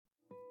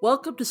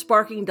Welcome to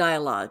Sparking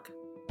Dialogue,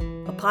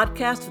 a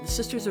podcast for the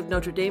Sisters of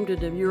Notre Dame de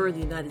Namur in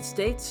the United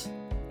States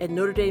and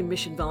Notre Dame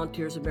Mission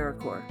Volunteers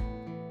AmeriCorps.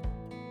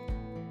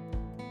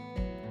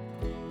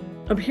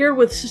 I'm here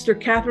with Sister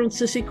Katherine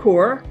Sissy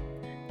Corr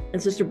and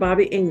Sister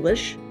Bobby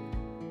English,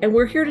 and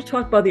we're here to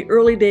talk about the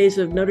early days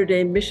of Notre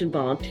Dame Mission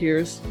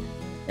Volunteers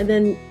and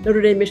then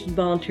Notre Dame Mission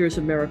Volunteers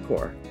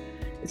AmeriCorps.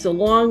 It's a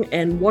long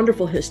and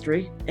wonderful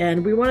history,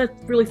 and we want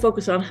to really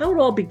focus on how it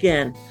all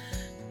began.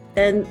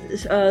 And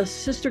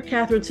Sister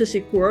Katherine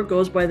Sissy Corr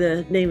goes by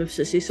the name of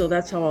Sissy, so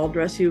that's how I'll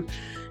address you,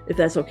 if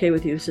that's okay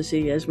with you,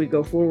 Sissy, as we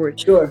go forward.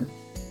 Sure.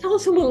 Tell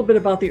us a little bit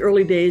about the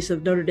early days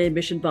of Notre Dame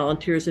Mission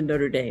Volunteers in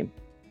Notre Dame.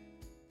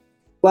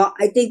 Well,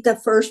 I think the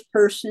first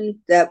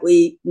person that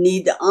we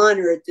need to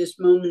honor at this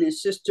moment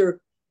is Sister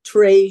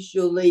Therese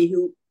Julie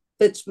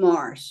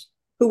Fitzmaurice,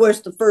 who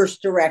was the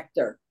first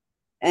director.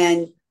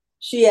 And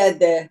she had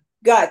the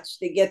guts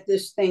to get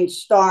this thing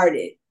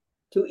started,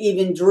 to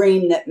even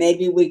dream that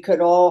maybe we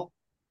could all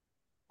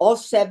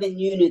 7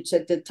 units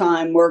at the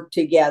time work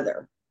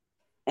together.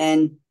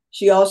 And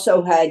she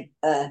also had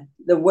the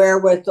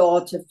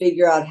wherewithal to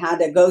figure out how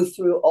to go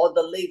through all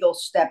the legal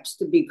steps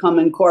to become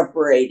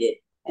incorporated.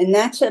 And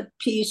that's a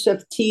piece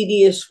of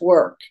tedious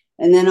work.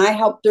 And then I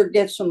helped her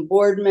get some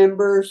board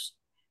members.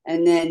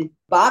 And then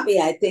Bobby,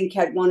 I think,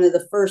 had one of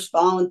the first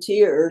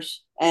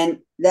volunteers. And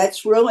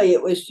that's really,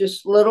 it was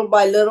just little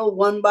by little,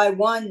 one by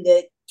one,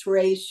 that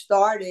Therese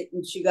started,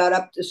 and she got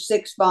up to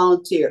 6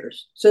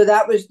 volunteers. So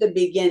that was the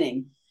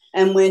beginning.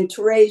 And when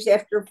Therese,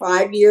 after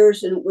 5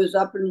 years and it was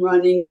up and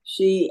running,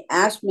 she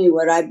asked me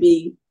would I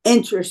be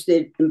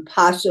interested in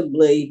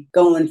possibly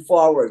going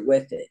forward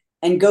with it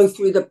and go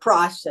through the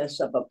process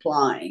of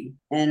applying.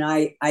 And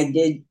I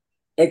did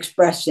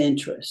express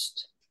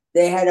interest.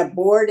 They had a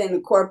board and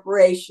a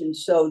corporation.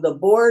 So the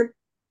board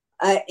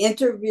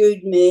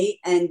interviewed me,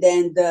 and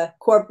then the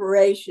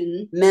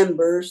corporation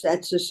members,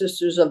 that's the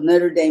Sisters of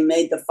Notre Dame,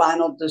 made the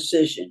final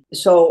decision.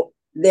 So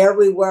there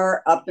we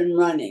were, up and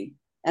running.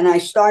 And I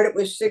started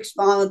with 6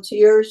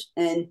 volunteers,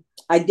 and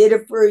I did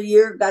it for a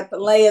year, got the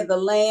lay of the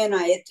land.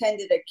 I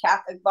attended a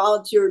Catholic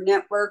Volunteer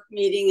Network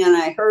meeting, and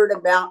I heard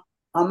about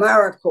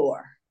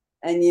AmeriCorps.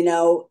 And, you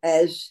know,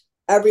 as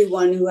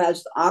everyone who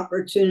has the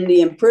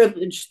opportunity and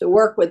privilege to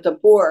work with the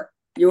poor,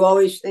 you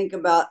always think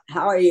about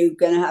how are you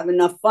going to have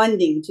enough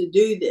funding to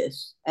do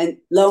this? And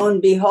lo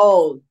and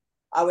behold,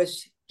 I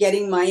was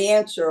getting my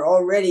answer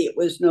already. It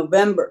was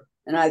November.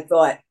 And I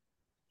thought,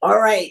 all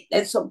right,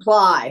 let's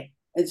apply.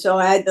 And so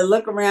I had to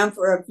look around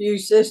for a few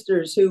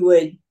sisters who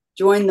would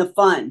join the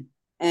fund.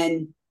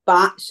 And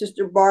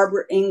Sister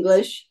Barbara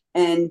English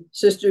and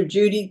Sister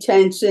Judy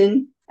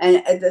Tenson. And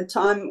at the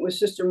time, it was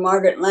Sister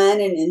Margaret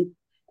Lannon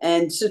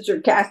and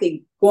Sister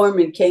Kathy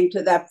Gorman came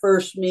to that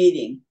first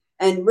meeting.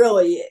 And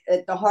really,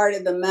 at the heart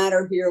of the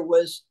matter here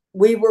was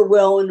we were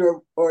willing,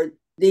 or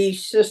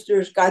these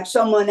sisters got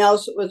someone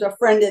else that was a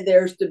friend of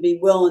theirs to be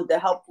willing to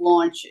help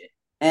launch it.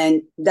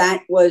 And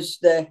that was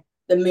the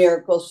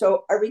miracle.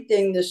 So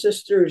everything the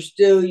sisters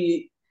do,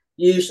 you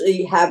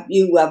usually have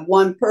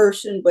one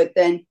person, but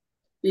then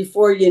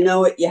before you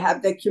know it, you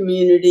have the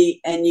community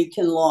and you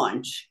can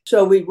launch.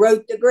 So we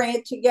wrote the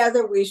grant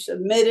together, we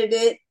submitted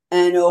it,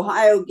 and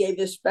Ohio gave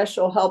us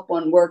special help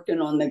on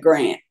working on the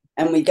grant.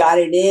 And we got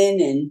it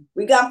in, and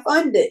we got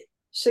funded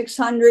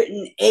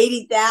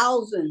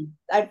 $680,000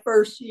 that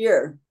first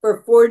year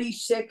for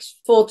 46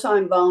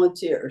 full-time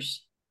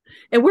volunteers.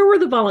 And where were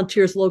the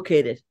volunteers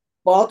located?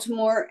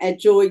 Baltimore at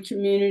Joy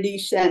Community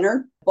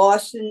Center,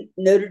 Boston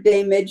Notre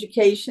Dame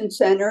Education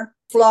Center,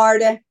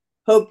 Florida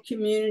Hope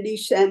Community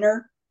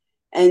Center,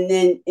 and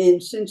then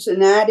in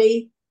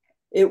Cincinnati,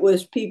 it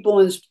was People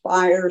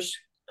Inspires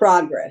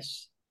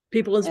Progress.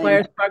 People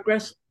Inspires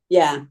Progress?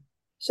 Yeah.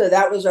 So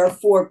that was our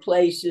 4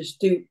 places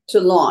to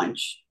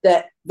launch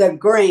the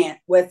grant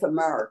with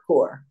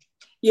AmeriCorps.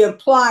 You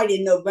applied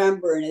in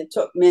November, and it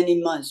took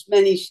many months,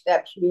 many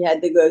steps we had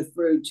to go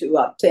through to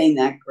obtain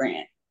that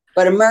grant.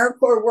 But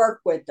AmeriCorps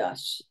worked with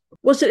us.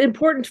 Was it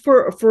important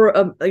for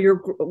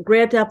your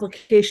grant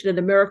application at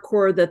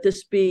AmeriCorps that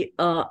this be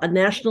a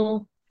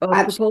national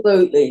proposal?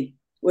 Absolutely.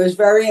 It was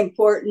very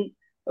important.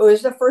 It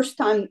was the first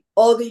time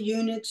all the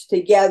units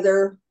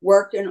together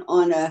working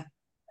on a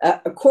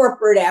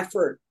corporate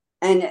effort.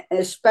 And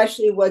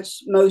especially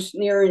what's most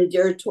near and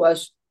dear to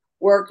us,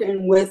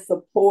 working with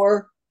the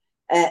poor,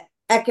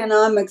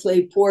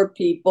 economically poor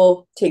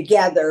people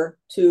together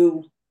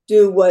to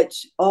do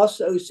what's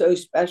also so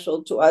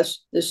special to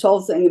us, this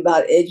whole thing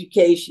about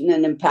education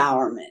and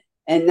empowerment.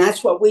 And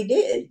that's what we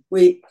did.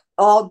 We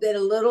all did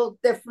a little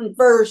different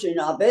version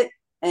of it.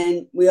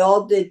 And we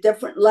all did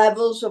different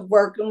levels of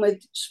working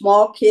with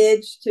small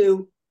kids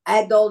to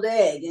adult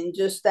ed, and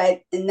just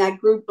that in that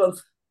group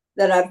of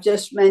that I've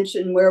just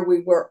mentioned where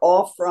we were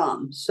all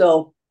from.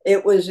 So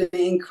it was an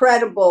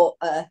incredible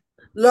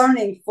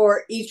learning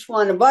for each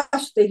one of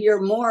us to hear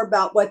more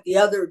about what the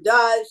other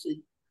does.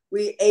 And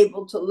we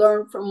able to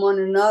learn from one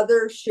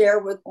another, share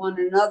with one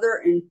another,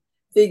 and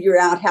figure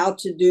out how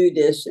to do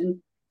this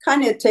and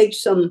kind of take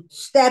some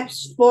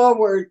steps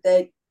forward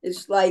that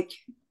it's like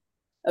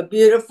a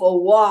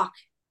beautiful walk,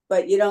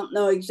 but you don't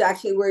know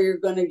exactly where you're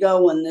going to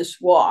go on this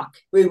walk.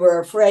 We were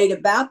afraid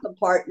about the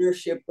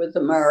partnership with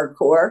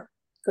AmeriCorps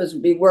because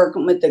we'd be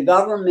working with the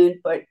government,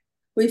 but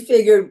we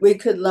figured we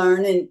could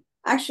learn. And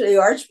actually,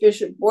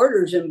 Archbishop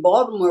Borders in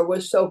Baltimore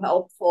was so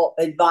helpful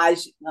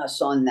advising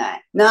us on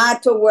that.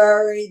 Not to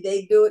worry,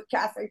 they do it.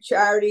 Catholic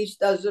Charities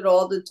does it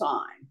all the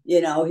time.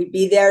 He'd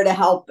be there to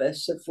help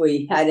us if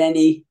we had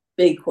any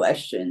big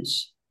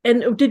questions.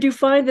 And did you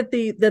find that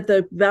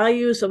the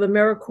values of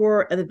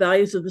AmeriCorps and the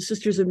values of the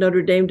Sisters of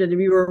Notre Dame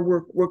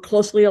were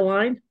closely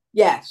aligned?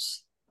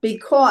 Yes,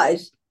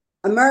 because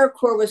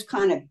AmeriCorps was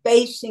kind of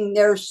basing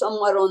theirs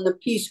somewhat on the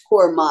Peace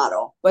Corps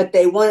model, but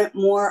they wanted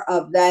more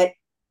of that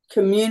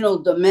communal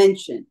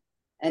dimension.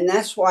 And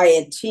that's why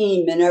a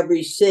team in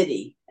every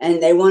city.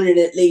 And they wanted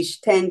at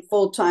least 10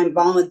 full-time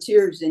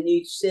volunteers in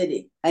each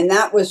city. And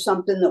that was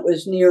something that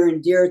was near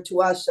and dear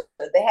to us. So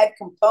they had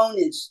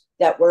components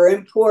that were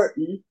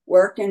important,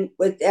 working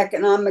with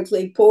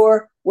economically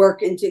poor,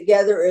 working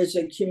together as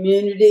a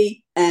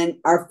community, and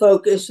our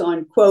focus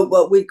on, quote,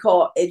 what we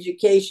call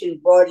education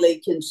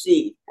broadly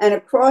conceived. And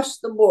across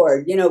the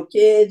board,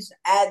 kids,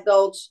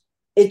 adults,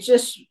 it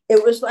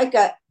was like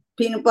a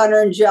peanut butter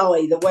and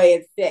jelly, the way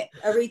it fit.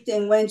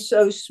 Everything went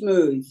so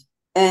smooth.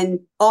 And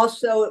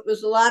also it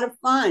was a lot of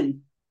fun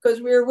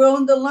because we were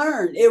willing to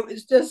learn. It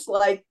was just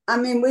like,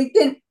 we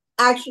didn't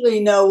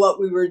actually know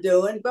what we were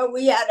doing, but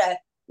we had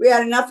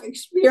enough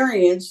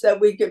experience that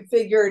we could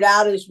figure it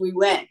out as we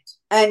went.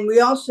 And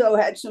we also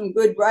had some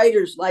good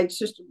writers like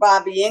Sister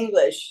Bobby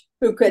English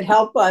who could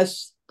help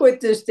us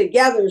put this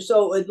together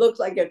so it would look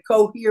like a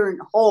coherent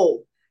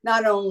whole,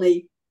 not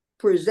only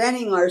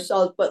presenting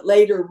ourselves, but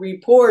later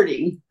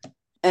reporting.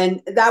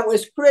 And that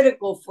was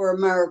critical for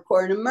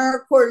AmeriCorps. And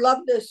AmeriCorps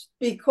loved us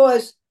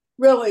because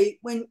really,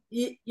 when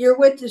you're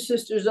with the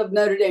Sisters of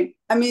Notre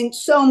Dame,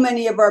 so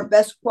many of our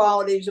best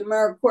qualities,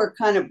 AmeriCorps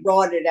kind of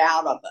brought it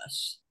out of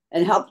us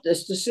and helped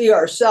us to see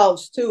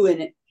ourselves too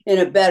in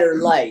a better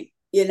light,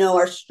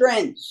 our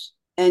strengths.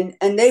 And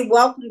they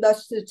welcomed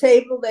us to the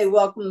table. They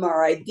welcomed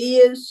our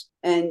ideas.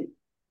 And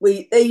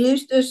they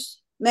used us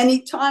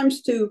many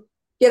times to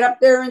get up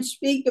there and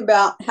speak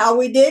about how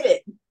we did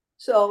it.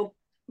 So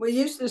we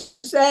used to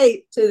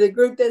say to the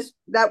group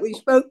that we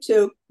spoke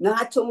to,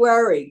 not to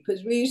worry,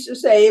 because we used to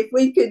say, if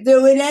we could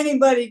do it,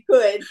 anybody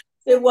could.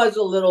 It was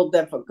a little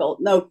difficult,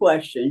 no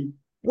question.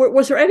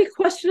 Was there any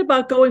question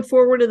about going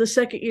forward in the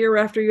second year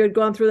after you had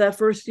gone through that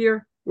first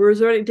year?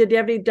 Did you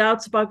have any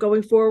doubts about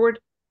going forward?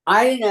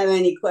 I didn't have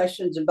any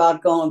questions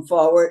about going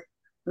forward.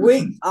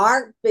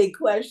 Our big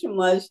question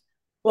was,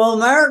 will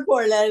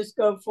AmeriCorps let us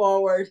go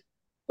forward?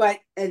 But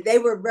they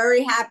were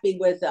very happy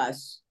with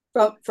us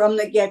from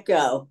the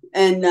get-go.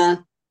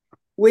 And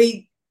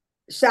we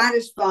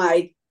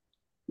satisfied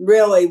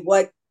really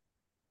what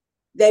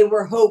they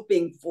were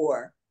hoping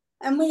for.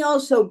 And we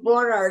also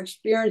brought our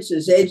experience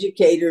as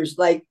educators,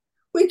 like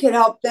we could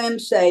help them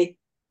say,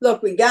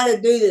 look, we got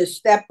to do this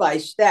step by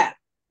step.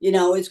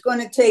 It's going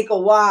to take a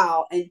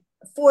while. And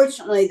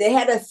fortunately, they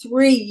had a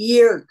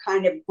 3-year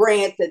kind of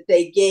grant that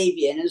they gave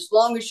you. And as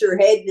long as you're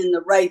heading in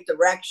the right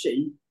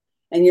direction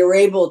and you're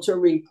able to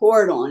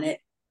report on it,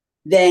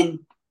 then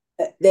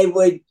they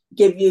would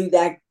give you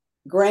that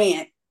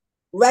grant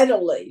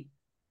readily.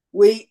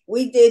 We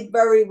did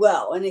very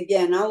well. And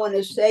again, I want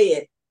to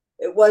say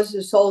it was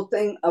this whole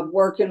thing of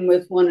working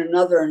with one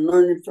another and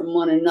learning from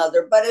one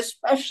another, but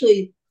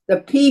especially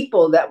the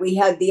people that we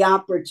had the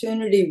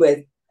opportunity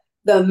with,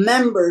 the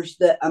members,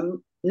 the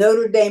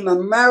Notre Dame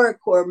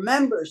AmeriCorps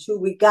members who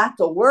we got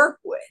to work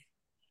with.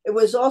 It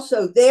was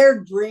also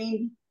their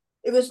dream.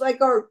 It was like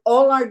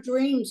all our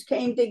dreams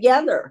came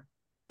together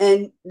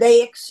and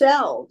they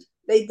excelled.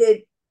 They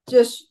did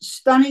just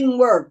stunning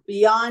work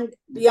beyond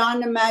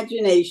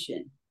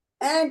imagination.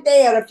 And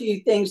they had a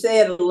few things they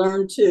had to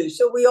learn too.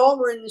 So we all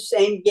were in the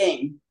same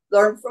game,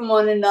 learn from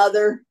one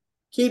another,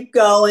 keep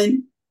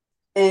going.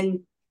 And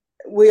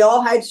we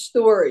all had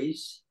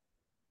stories.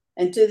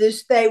 And to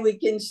this day, we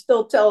can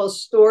still tell a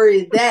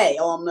story a day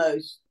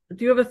almost.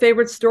 Do you have a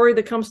favorite story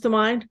that comes to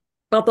mind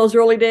about those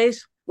early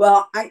days?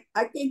 Well, I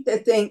think the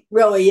thing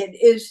really, it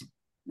is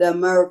the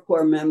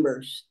AmeriCorps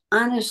members.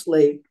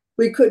 Honestly,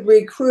 we could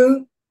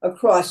recruit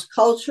across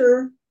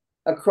culture,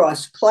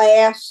 across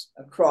class,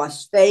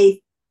 across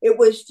faith. It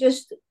was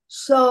just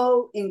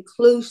so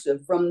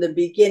inclusive from the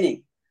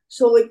beginning.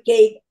 So it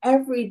gave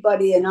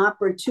everybody an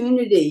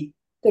opportunity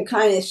to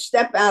kind of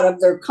step out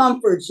of their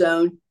comfort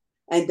zone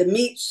and to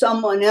meet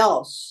someone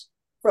else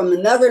from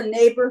another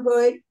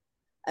neighborhood,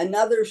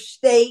 another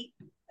state,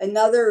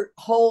 another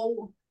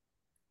whole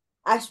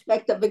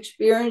aspect of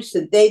experience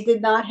that they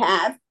did not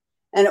have.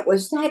 And it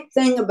was that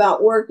thing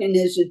about working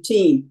as a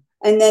team.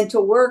 And then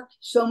to work,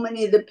 so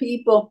many of the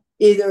people,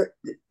 either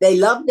they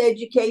loved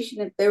education,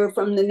 if they were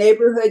from the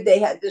neighborhood, they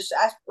had this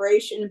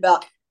aspiration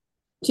about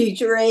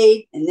teacher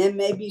aid, and then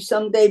maybe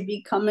someday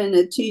becoming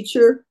a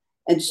teacher.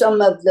 And some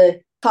of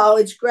the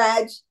college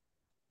grads,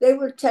 they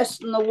were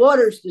testing the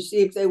waters to see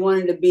if they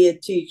wanted to be a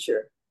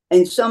teacher.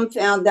 And some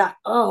found out,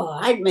 oh,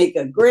 I'd make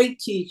a great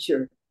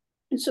teacher.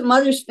 And some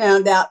others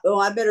found out, oh,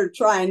 I better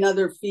try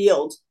another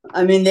field.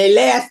 I mean, they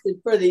lasted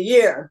for the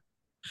year.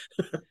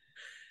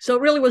 So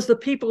it really was the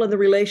people and the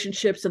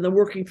relationships and the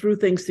working through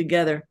things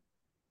together.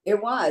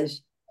 It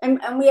was.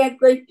 And we had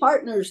great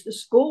partners, the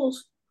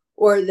schools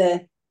or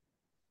the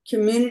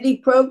community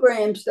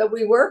programs that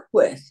we work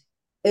with.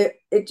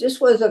 It just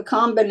was a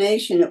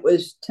combination. It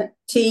was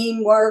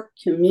teamwork,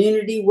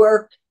 community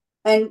work,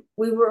 and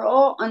we were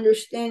all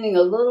understanding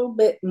a little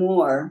bit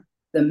more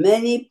the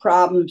many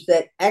problems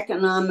that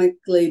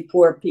economically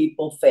poor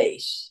people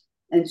face.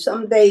 And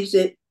some days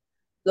it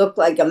looked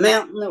like a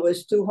mountain that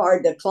was too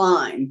hard to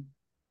climb.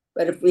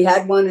 But if we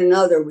had one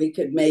another, we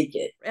could make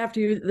it.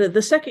 After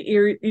the second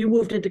year, you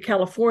moved into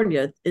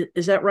California.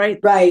 Is that right?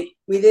 Right.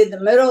 We did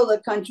the middle of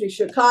the country,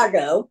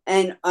 Chicago,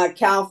 and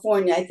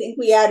California. I think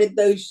we added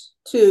those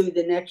two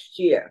the next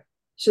year.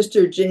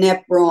 Sister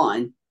Jeanette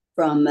Braun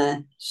from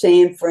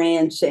San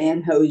Fran,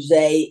 San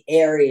Jose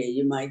area,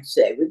 you might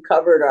say. We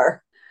covered a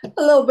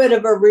little bit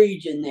of a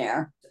region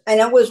there. And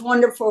it was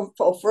wonderful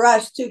for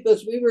us, too,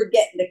 because we were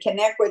getting to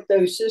connect with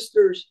those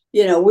sisters.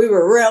 You know, we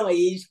were really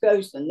East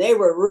Coast and they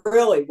were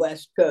really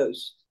West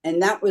Coast.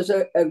 And that was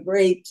a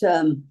great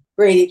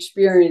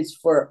experience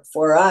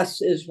for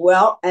us, as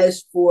well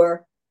as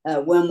for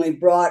when we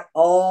brought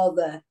all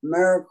the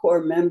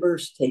AmeriCorps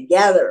members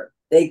together.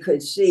 They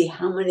could see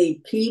how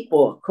many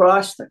people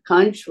across the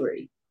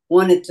country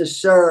wanted to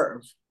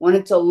serve,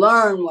 wanted to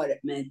learn what it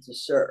meant to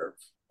serve.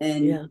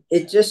 And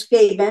it just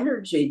gave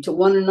energy to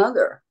one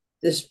another.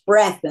 This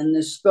breadth and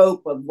the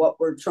scope of what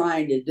we're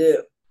trying to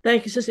do.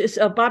 Thank you,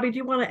 Sister. Bobby, do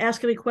you want to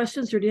ask any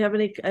questions or do you have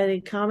any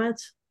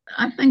comments?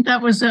 I think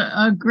that was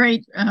a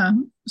great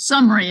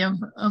summary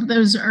of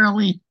those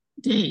early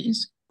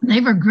days. They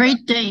were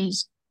great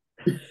days.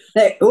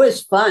 It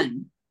was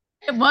fun.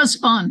 It was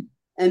fun.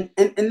 And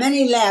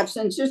many laughs.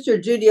 And Sister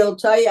Judy will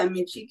tell you, I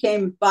mean, she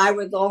came by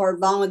with all her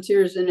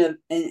volunteers in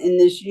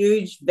this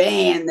huge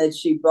van that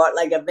she brought,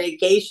 like a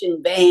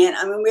vacation van.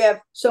 I mean, we have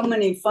so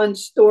many fun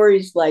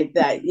stories like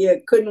that.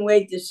 You couldn't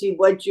wait to see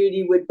what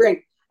Judy would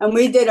bring. And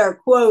we did our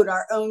quote,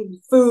 our own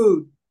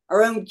food,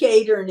 our own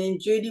catering.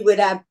 And Judy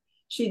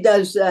she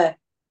does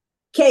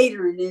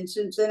catering in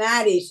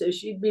Cincinnati. So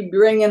she'd be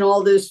bringing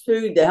all this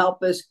food to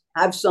help us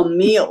have some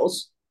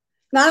meals,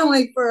 not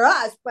only for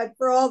us, but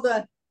for all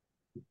the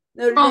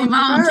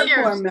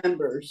volunteers,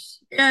 members.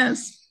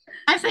 Yes.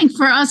 I think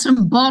for us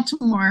in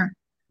Baltimore,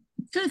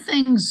 two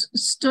things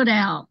stood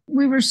out.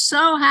 We were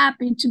so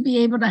happy to be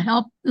able to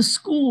help the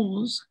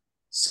schools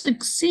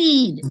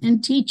succeed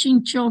in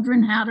teaching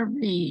children how to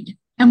read.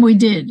 And we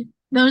did.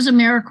 Those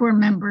AmeriCorps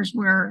members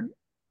were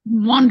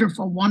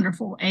wonderful,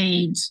 wonderful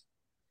aides.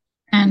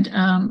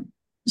 And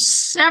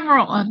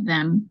several of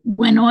them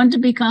went on to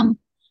become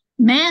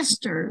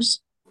masters,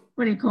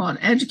 what do you call it?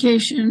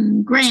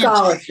 Education grant.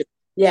 Scholarship.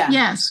 Yeah.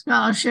 Yes,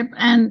 scholarship,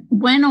 and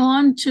went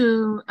on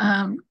to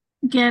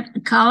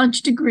get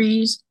college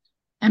degrees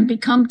and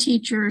become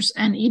teachers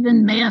and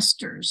even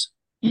masters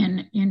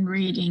in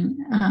reading.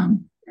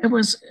 It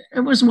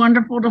was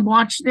wonderful to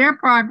watch their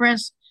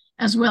progress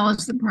as well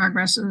as the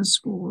progress of the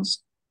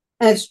schools.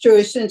 That's true.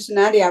 In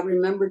Cincinnati, I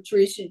remember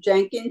Teresa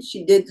Jenkins.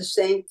 She did the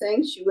same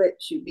thing.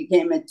 She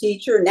became a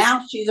teacher.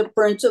 Now she's a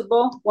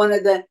principal, one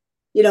of the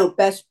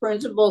best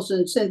principals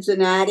in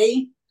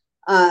Cincinnati.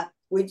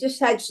 We just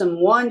had some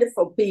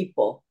wonderful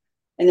people.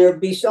 And there'd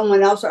be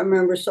someone else. I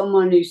remember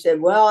someone who said,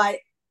 well, it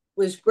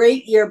was a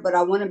great year, but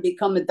I want to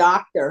become a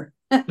doctor.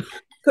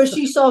 Because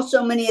she saw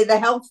so many of the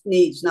health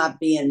needs not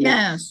being met.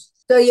 Yes.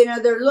 So,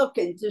 they're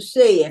looking to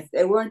see if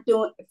they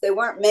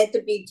weren't meant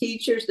to be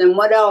teachers, then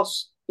what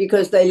else?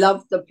 Because they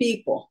loved the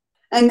people.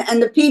 And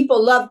the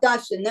people loved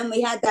us. And then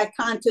we had that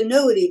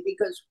continuity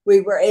because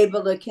we were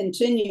able to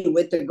continue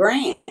with the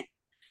grant.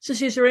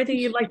 Sissy, is there anything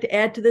you'd like to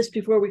add to this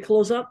before we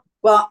close up?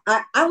 Well,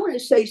 I want to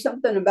say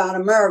something about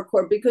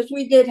AmeriCorps because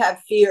we did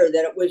have fear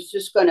that it was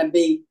just going to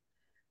be,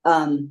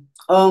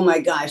 oh my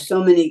gosh,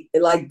 so many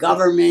like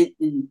government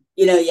and,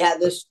 you had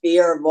this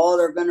fear of all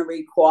they're going to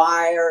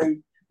require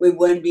and we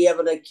wouldn't be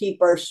able to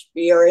keep our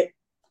spirit.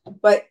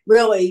 But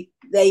really,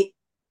 they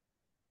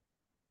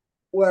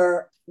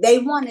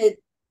wanted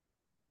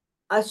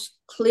us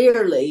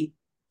clearly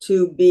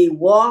to be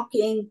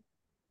walking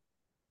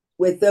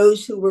with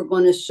those who were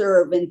going to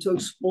serve and to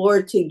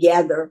explore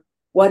together.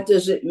 What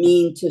does it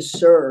mean to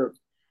serve?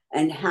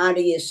 And how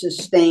do you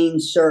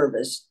sustain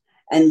service?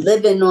 And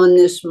living on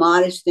this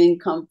modest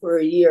income for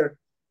a year,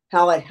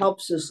 how it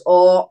helps us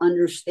all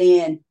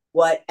understand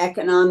what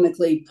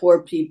economically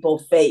poor people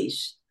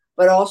face,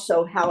 but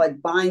also how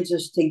it binds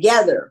us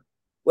together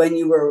when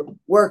you were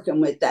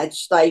working with that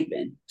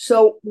stipend.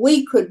 So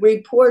we could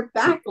report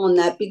back on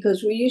that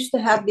because we used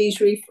to have these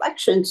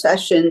reflection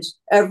sessions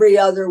every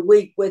other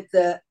week with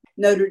the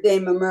Notre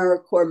Dame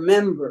AmeriCorps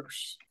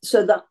members.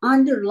 So the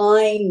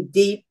underlying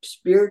deep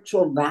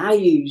spiritual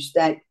values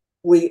that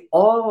we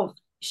all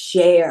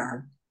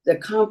share, the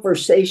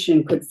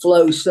conversation could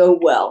flow so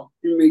well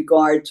in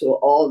regard to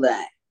all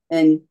that.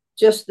 And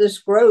just this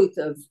growth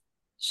of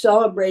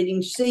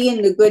celebrating,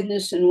 seeing the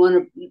goodness in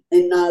one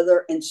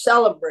another and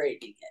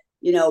celebrating it.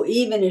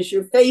 even as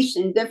you're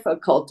facing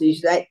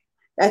difficulties,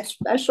 that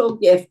special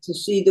gift to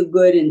see the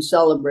good and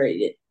celebrate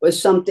it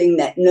was something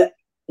that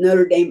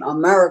Notre Dame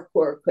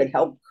AmeriCorps could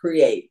help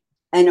create.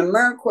 And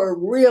AmeriCorps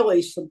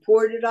really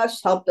supported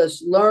us, helped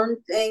us learn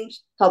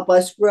things, help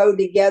us grow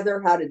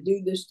together, how to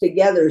do this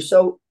together.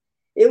 So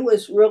it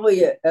was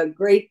really a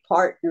great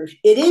partnership.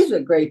 It is a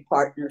great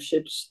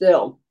partnership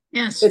still.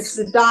 Yes. It's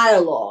the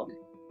dialogue.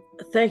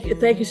 Thank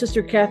you,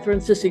 Sister Katherine,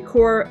 Sissy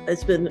Corr.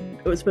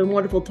 It's been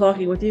wonderful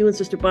talking with you and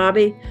Sister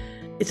Bobby.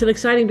 It's an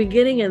exciting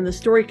beginning, and the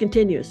story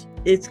continues.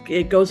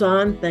 It goes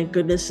on, thank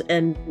goodness.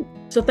 And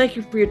so thank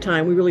you for your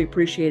time. We really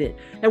appreciate it.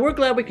 And we're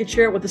glad we could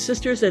share it with the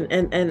sisters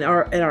and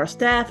our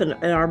staff and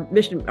our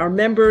mission, our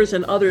members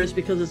and others,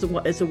 because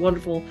it's a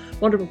wonderful,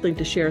 wonderful thing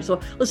to share. So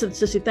listen,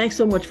 Sissy, thanks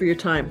so much for your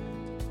time.